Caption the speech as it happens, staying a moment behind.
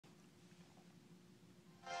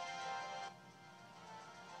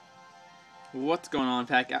What's going on,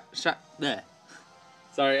 Pack? Bleh.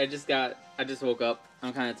 Sorry, I just woke up.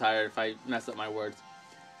 I'm kind of tired if I mess up my words.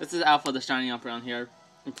 This is Alpha, the shiny up around here.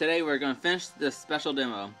 And today we're going to finish this special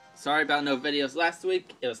demo. Sorry about no videos last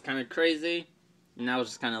week. It was kind of crazy. And now I was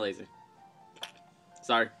just kind of lazy.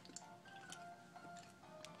 Sorry.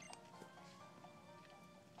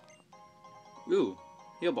 Ooh,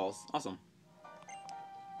 heal balls. Awesome.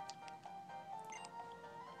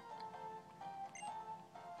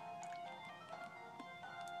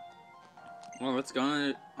 Well, let's go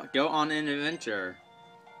on an adventure.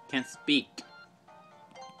 Can't speak.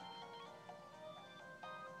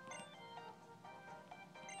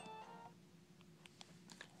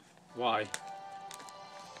 Why?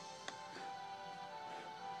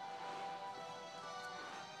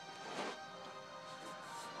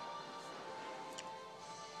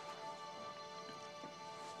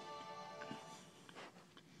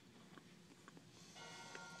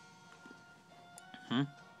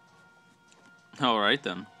 Alright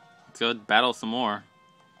then. Let's go battle some more.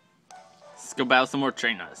 Let's go battle some more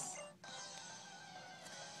trainers.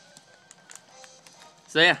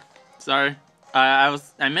 So yeah, sorry. I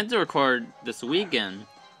meant to record this weekend,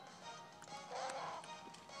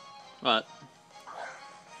 but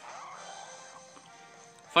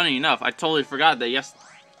funny enough, I totally forgot that.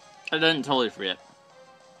 I didn't totally forget.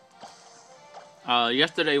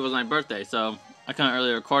 Yesterday was my birthday, so I couldn't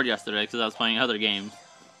really record yesterday because I was playing other games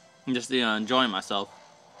and just enjoying myself.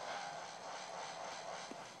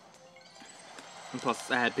 And plus,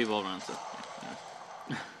 I had people around, so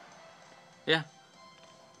yeah.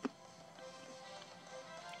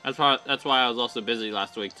 That's why I was also busy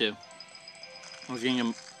last week too. I was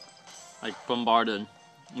getting like bombarded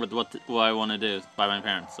with what I want to do by my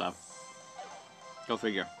parents. So go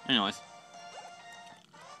figure. Anyways,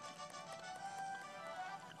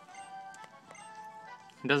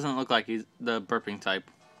 it doesn't look like he's the burping type.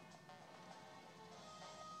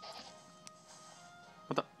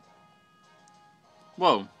 What the?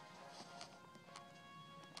 Whoa!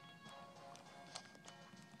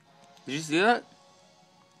 Did you see that?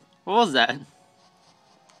 What was that?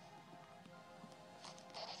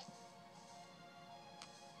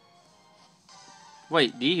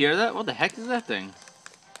 Wait, do you hear that? What the heck is that thing?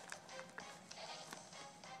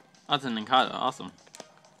 Oh, it's an Ninkata. Awesome.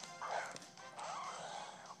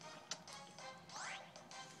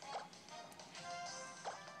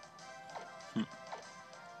 I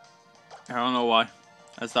don't know why.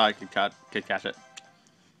 I thought I could catch it.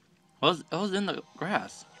 It was in the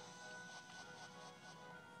grass.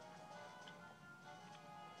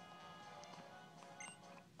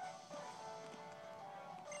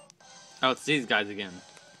 Oh, it's these guys again.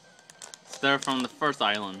 They're from the first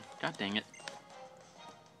island. God dang it.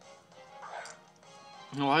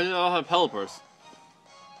 Why do they all have helpers?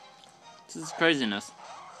 This is craziness.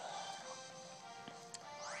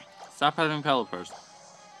 Stop having helpers.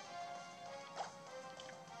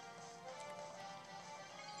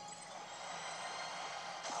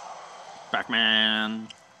 Backman.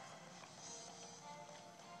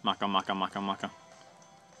 Maka maka maka maka.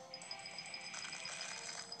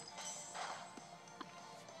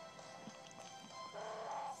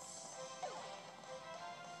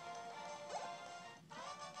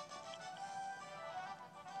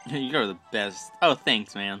 You're the best. Oh,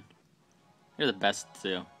 thanks, man. You're the best,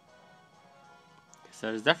 too. So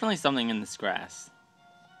there's definitely something in this grass.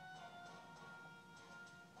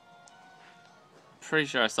 Pretty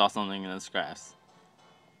sure I saw something in this grass.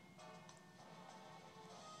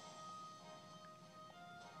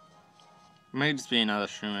 It may just be another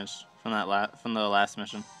shroomish from the last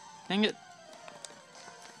mission. Dang it.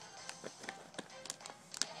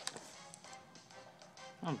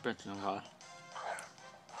 Oh, bitch, oh god.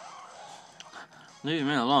 Leave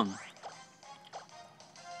me alone.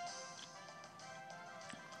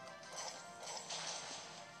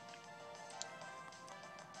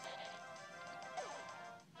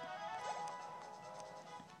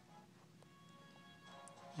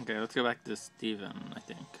 Okay, let's go back to Steven, I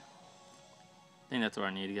think. I think that's where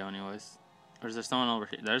I need to go anyways. Or is there someone over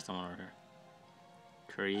here? There's someone over here.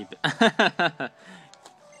 Creep.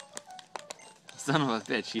 Son of a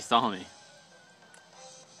bitch, he saw me.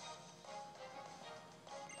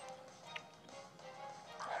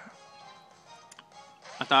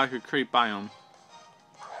 I thought I could creep by him.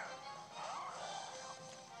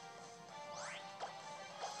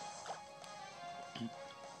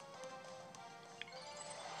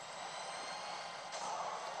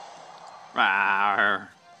 Rawr.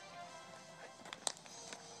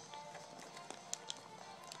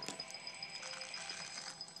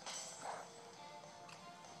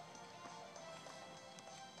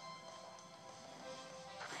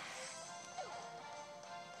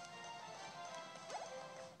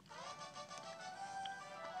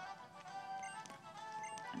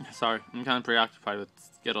 Sorry, I'm kind of preoccupied with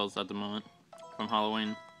Skittles at the moment from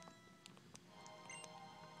Halloween.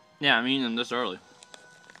 Yeah, I'm eating them this early.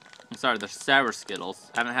 I'm sorry, they're sour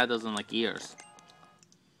Skittles. I haven't had those in like years.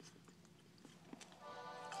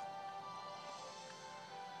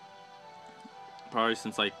 Probably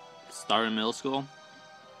since like starting middle school.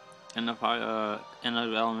 End of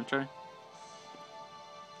elementary.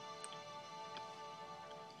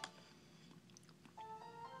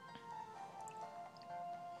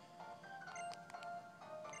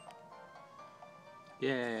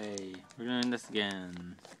 Yay! We're doing this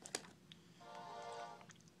again.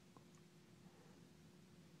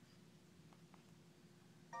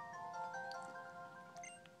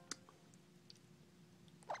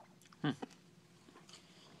 A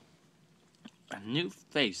new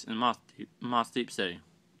face in Moss Deep City.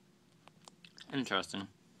 Interesting.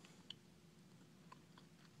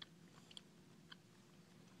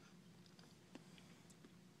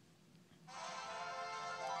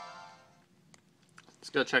 Let's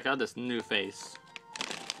go check out this new face.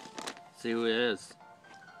 See who it is.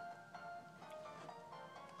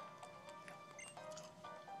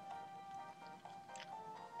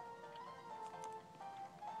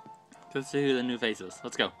 Let's see who the new face is.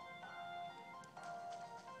 Let's go.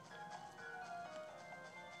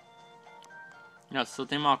 Yeah, it's still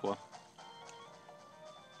Team Aqua.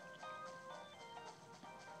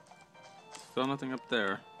 Still nothing up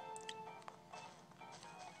there.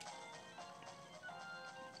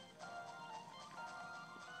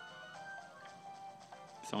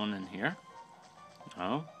 Someone in here?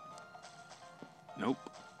 No. Nope.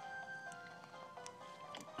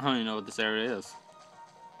 I don't even know what this area is.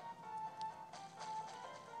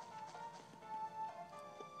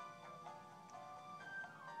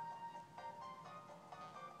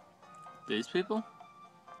 These people?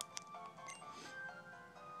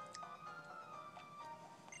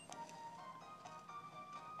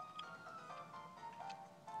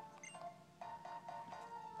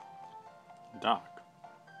 Doc.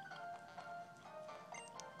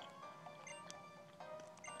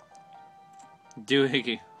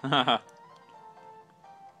 Doohickey. Hmm.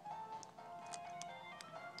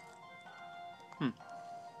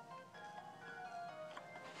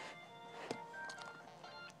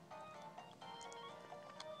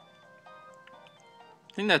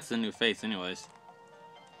 I think that's the new face anyways.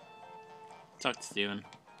 Talk to Steven.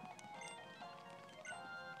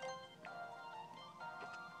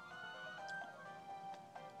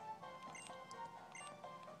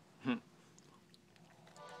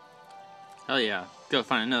 Hell yeah. Go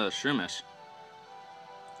find another Shroomish.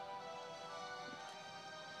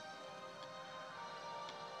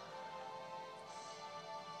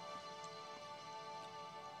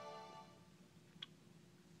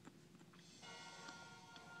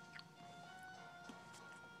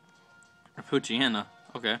 Puchiana.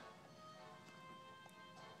 Okay.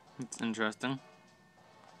 That's interesting.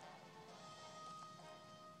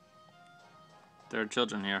 There are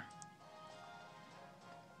children here.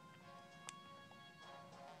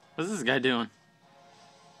 What's this guy doing?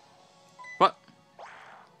 What?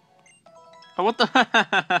 Oh, what the?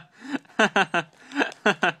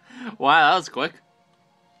 Wow, that was quick.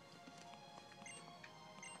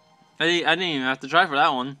 I didn't even have to try for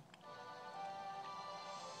that one.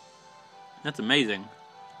 That's amazing.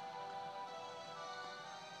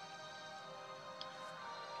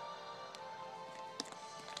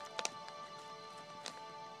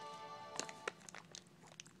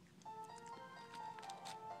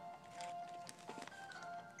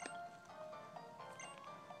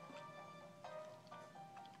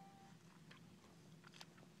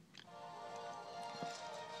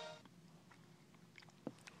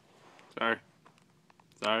 Sorry.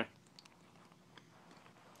 Sorry.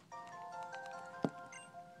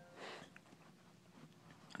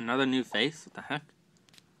 Another new face? What the heck?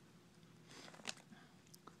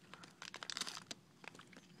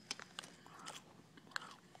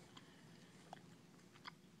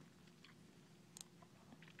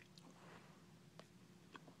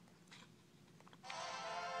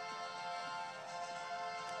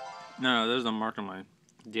 No, there's a mark on my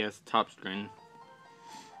DS top screen.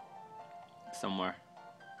 Somewhere.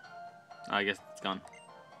 I guess it's gone.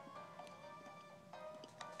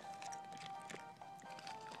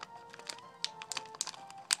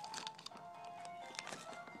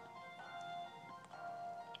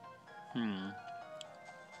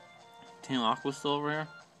 Team Aqua's still over here?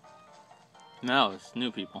 No, it's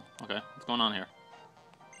new people. Okay, what's going on here?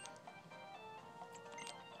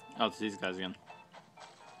 Oh, it's these guys again.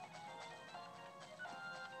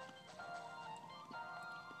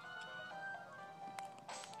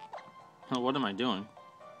 Oh, what am I doing?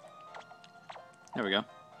 There we go.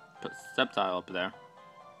 Put Sapphire up there.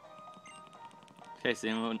 Okay,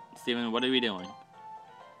 Steven, what are we doing?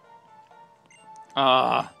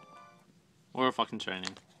 We're fucking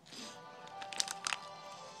training.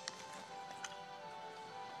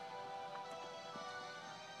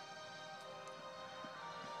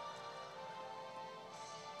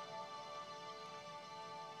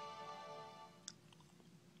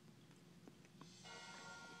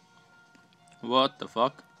 What the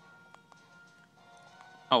fuck?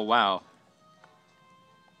 Oh, wow.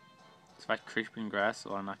 If I creep in grass,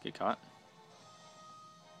 will I not get caught?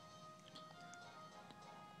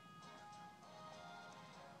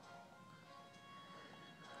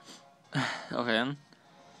 Okay, then.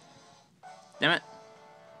 Damn it.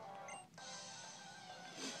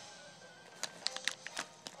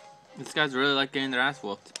 These guys really like getting their ass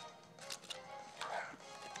whooped.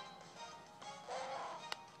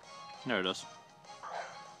 There it is.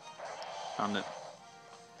 Found it.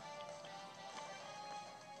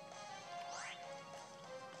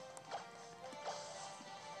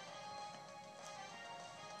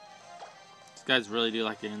 These guys really do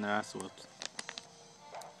like getting their ass whooped.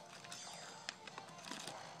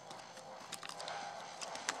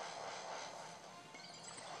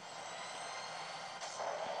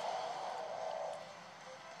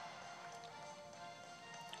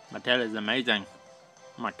 My tail is amazing.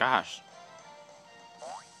 Oh my gosh.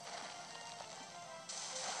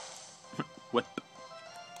 Whip.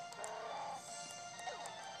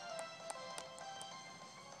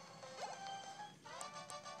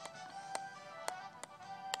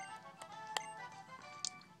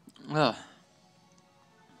 Ugh.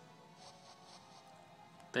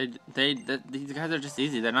 These guys are just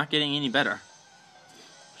easy. They're not getting any better.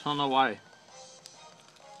 I don't know why.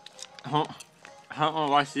 I don't know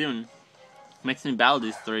why Steven makes me battle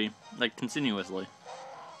these three, like, continuously.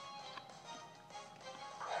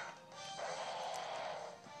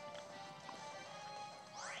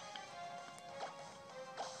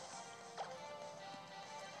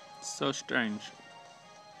 So strange.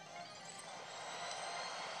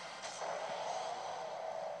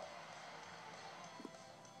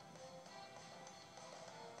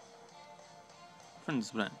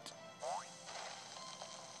 Friends went.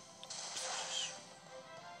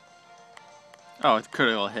 Oh, it's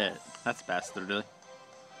critical hit. That's bastardly.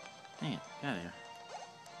 Dang it, get out of here.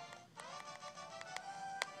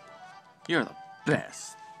 You're the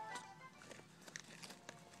best.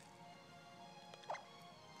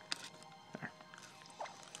 There.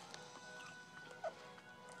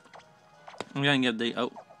 I'm gonna give the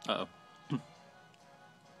uh-oh.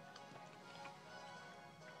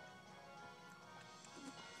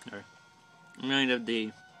 There. I'm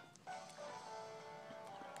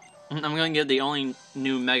gonna give the only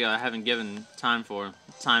new mega I haven't given time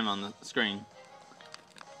on the screen.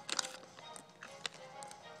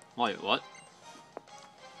 Wait, what?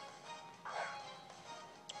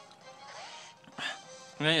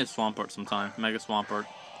 I'm gonna get Swampert sometime. Mega Swampert.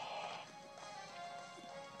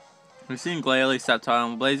 We've seen Glalie, Sapphire,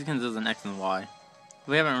 and Blazikins as an X and Y.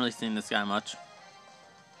 We haven't really seen this guy much.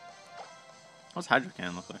 What's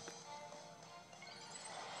Hydrocan look like?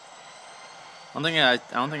 I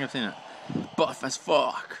don't think I've seen it. Buff as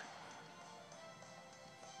fuck.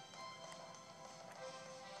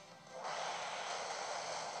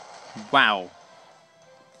 Wow.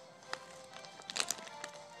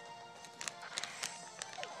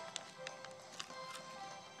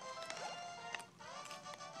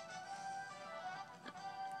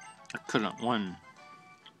 I couldn't win.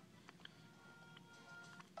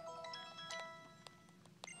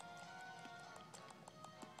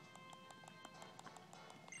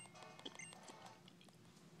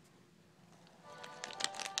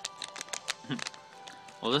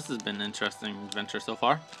 Well, this has been an interesting adventure so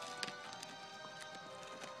far.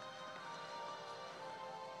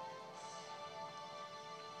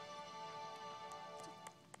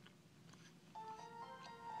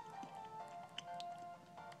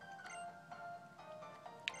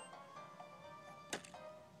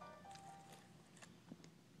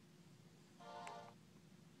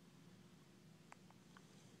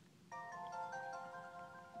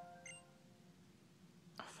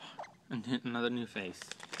 And hit another new face.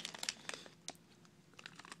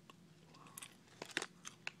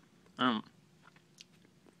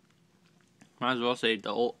 Might as well say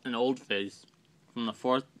an old face from the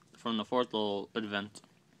fourth little event.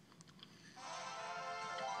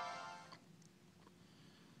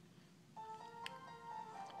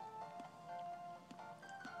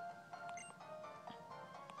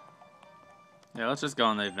 Yeah, let's just go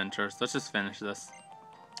on the adventures. Let's just finish this.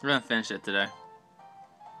 We're gonna finish it today.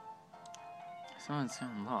 Someone's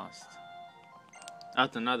gotten lost.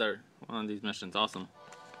 That's another one of these missions. Awesome.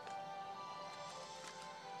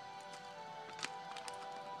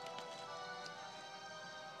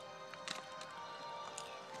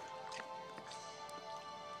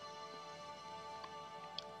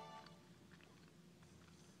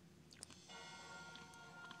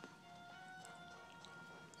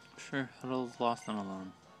 Sure, Huddle's lost and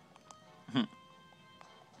alone.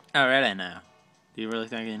 Alright now. Do you really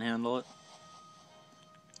think you can handle it?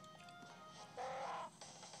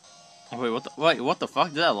 Oh, wait, what the fuck?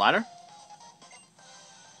 Is that a ladder?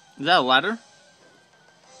 Is that a ladder?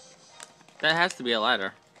 That has to be a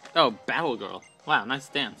ladder. Oh, Battle Girl. Wow, nice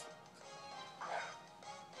stance.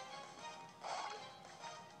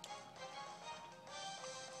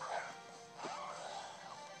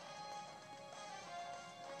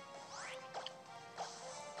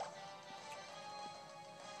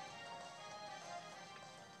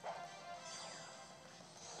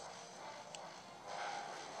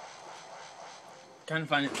 Kind of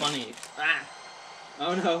find it funny. Ah!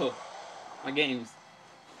 Oh no! My games.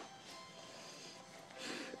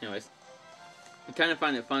 Anyways. I kind of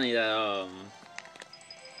find it funny that,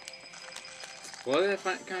 what did I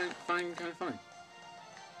find kind of funny?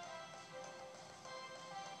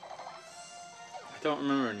 I don't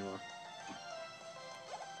remember anymore.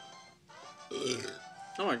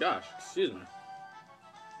 Oh my gosh, excuse me.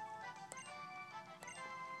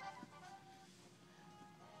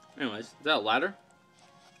 Anyways, is that a ladder?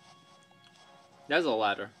 That's a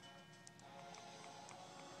ladder.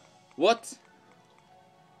 What?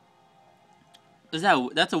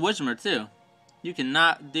 That's a Wishmer too. You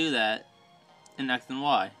cannot do that in X and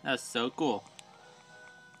Y. That's so cool.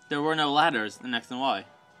 There were no ladders in X and Y.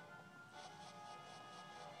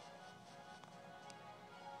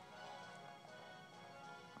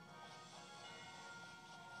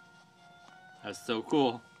 That's so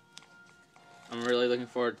cool. I'm really looking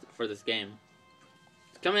forward for this game.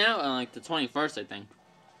 It's coming out on like the 21st, I think.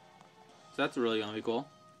 So that's really gonna be cool.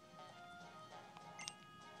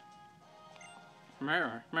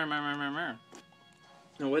 Mirror. No,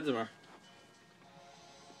 Widmer.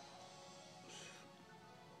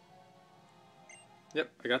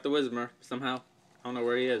 Yep, I got the Widmer somehow. I don't know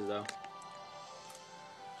where he is though.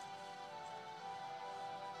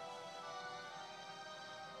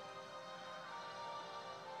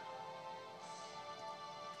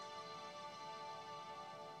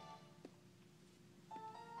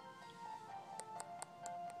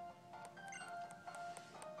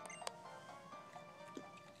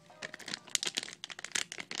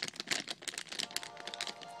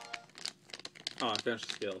 Oh, I finished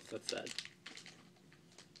the skills. That's sad.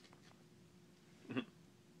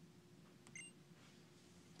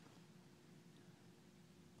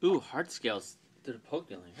 Ooh, hard scales through the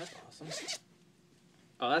Pokemon. That's awesome.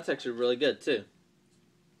 Oh, that's actually really good too.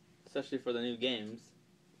 Especially for the new games.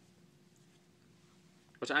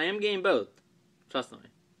 Which I am getting both. Trust me.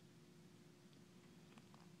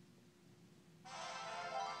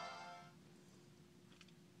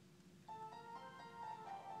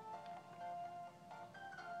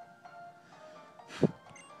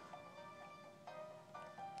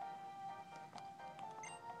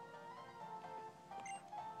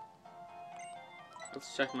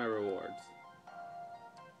 Let's check my rewards.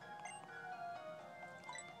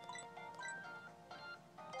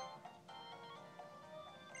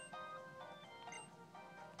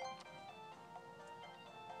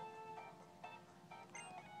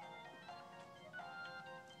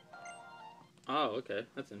 Oh, okay.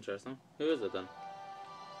 That's interesting. Who is it then?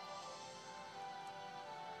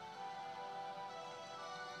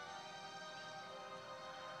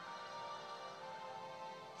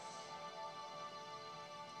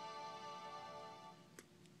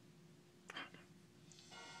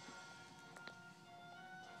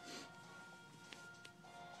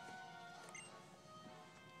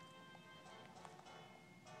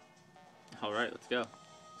 Alright, let's go.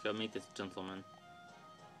 Let's go meet this gentleman.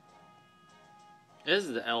 This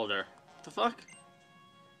is the Elder. What the fuck?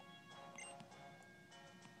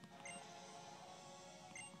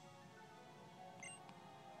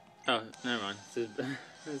 Oh, never mind. This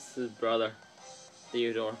is his brother,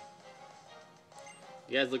 Theodore.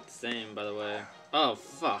 You guys look the same, by the way. Oh,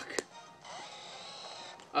 fuck.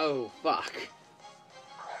 Oh, fuck.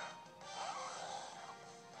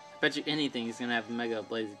 Bet you anything he's gonna have Mega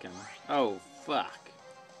Blaziken. Oh, fuck.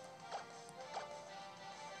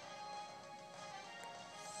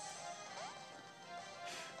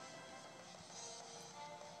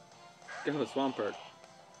 Go, Swampert.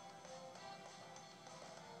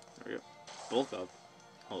 There we go. Bulk up.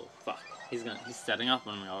 Oh, fuck. He's setting up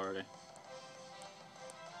on me already.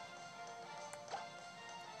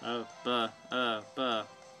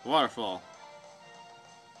 Waterfall.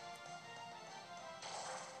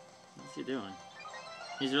 What's he doing?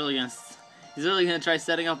 He's really gonna try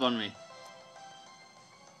setting up on me.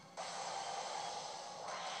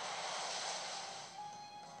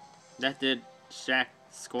 That did shack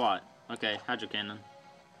squat. Okay, hydro cannon.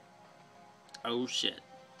 Oh shit.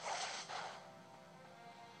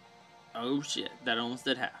 Oh shit, that almost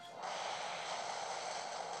did half.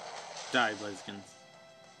 Die, Blazekins.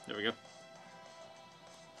 There we go.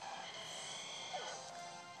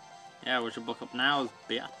 Yeah, we should book up now,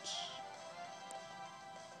 bitch.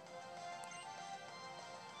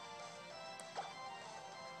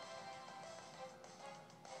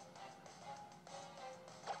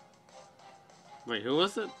 Wait, who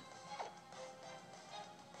was it?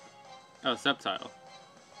 Oh, Sapphire.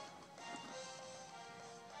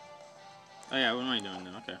 Oh yeah, what am I doing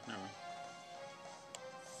then? Okay, never mind.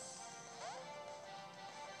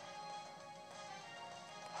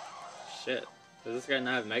 Shit. Does this guy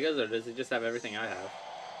not have megas, or does he just have everything I have?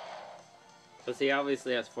 Because he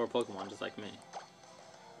obviously has 4 Pokemon, just like me.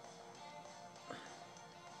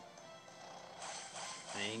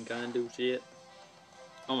 I ain't gonna do shit.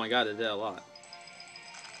 Oh my god, it did a lot.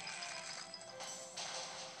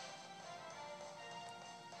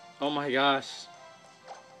 Oh my gosh.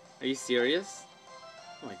 Are you serious?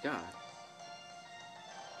 Oh my god.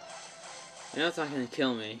 You know it's not gonna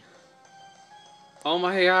kill me. Oh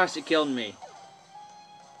my gosh, it killed me.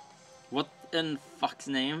 What in fuck's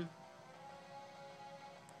name?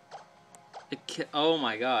 Oh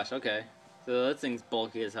my gosh, okay. So that thing's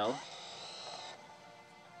bulky as hell.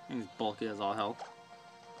 That thing's bulky as all hell.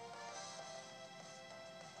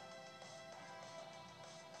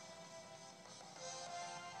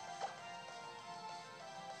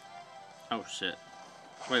 Oh shit.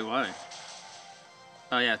 Wait, why?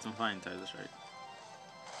 Oh yeah, it's on flying type, that's right.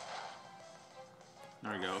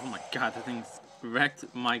 There we go. Oh my god, that thing's wrecked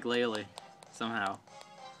my Glalie somehow.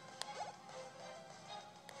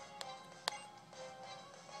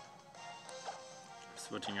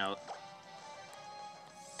 Switching out.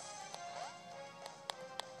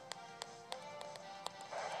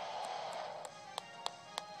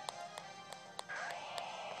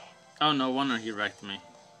 Oh, no wonder he wrecked me.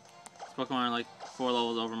 This Pokemon are like 4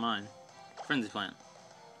 levels over mine. Frenzy Plant.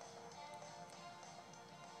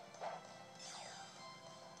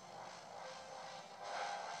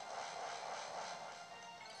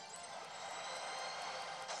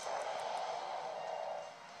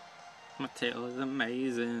 My tail is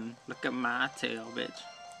amazing. Look at my tail, bitch.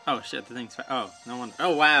 Oh shit, the thing's oh, no wonder.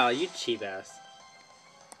 Oh wow, you cheap ass.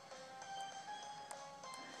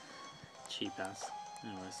 Cheap ass.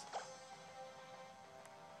 Anyways.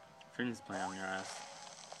 Frenzy Plant on your ass.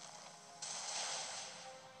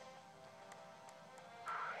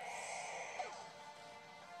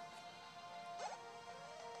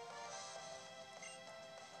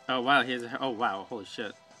 Oh wow, he has a, oh wow, holy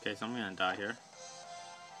shit. Okay, so I'm gonna die here.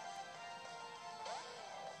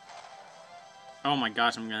 Oh my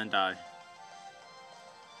gosh, I'm gonna die.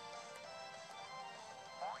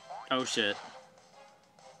 Oh shit.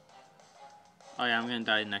 Oh yeah, I'm gonna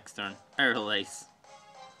die next turn. Air Lace.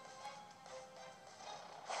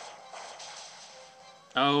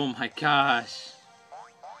 Oh my gosh.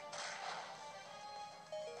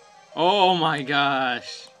 Oh my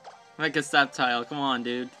gosh. Like a Sapphire, come on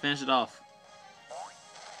dude, finish it off.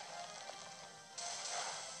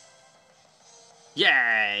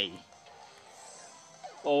 Yay!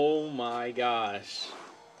 Oh my gosh.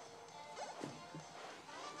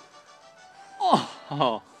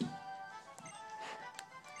 Oh.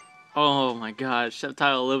 Oh my gosh,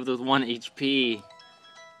 Sapphire lived with 1 HP.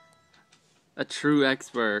 A true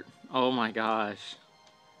expert. Oh my gosh.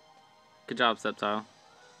 Good job, Sapphire.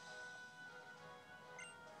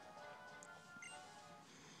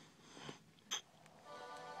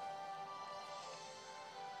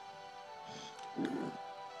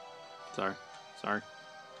 Sorry.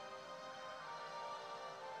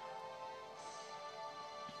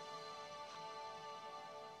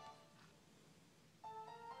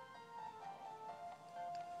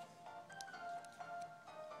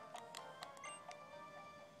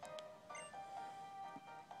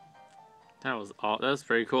 That was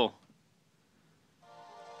pretty cool.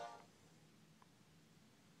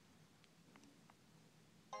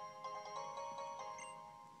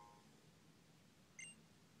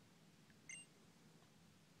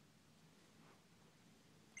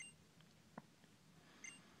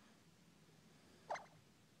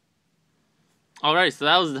 Alright, so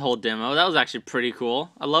that was the whole demo. That was actually pretty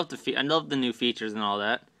cool. I love the new features and all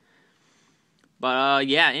that. But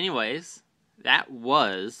yeah, anyways, That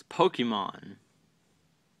was Pokemon.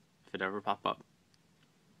 If it ever pop up.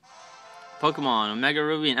 Pokemon Omega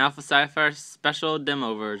Ruby and Alpha Sapphire special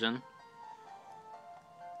demo version.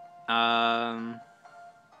 Count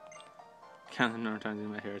the number of times in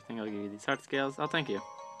my hair. I think I'll give you these heart scales. Oh, thank you.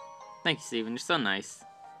 Thank you, Steven. You're so nice.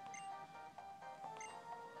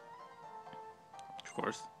 Of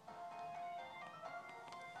course.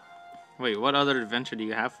 Wait, what other adventure do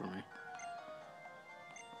you have for me?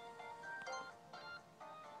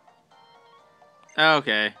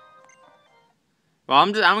 Okay. Well,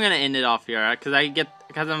 I'm gonna end it off here because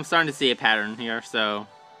I'm starting to see a pattern here. So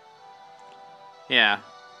yeah,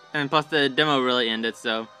 and plus the demo really ended.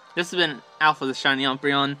 So this has been Alpha the Shiny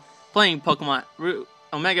Umbreon playing Pokemon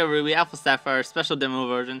Omega Ruby Alpha Sapphire special demo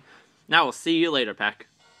version. Now we'll see you later, Pack.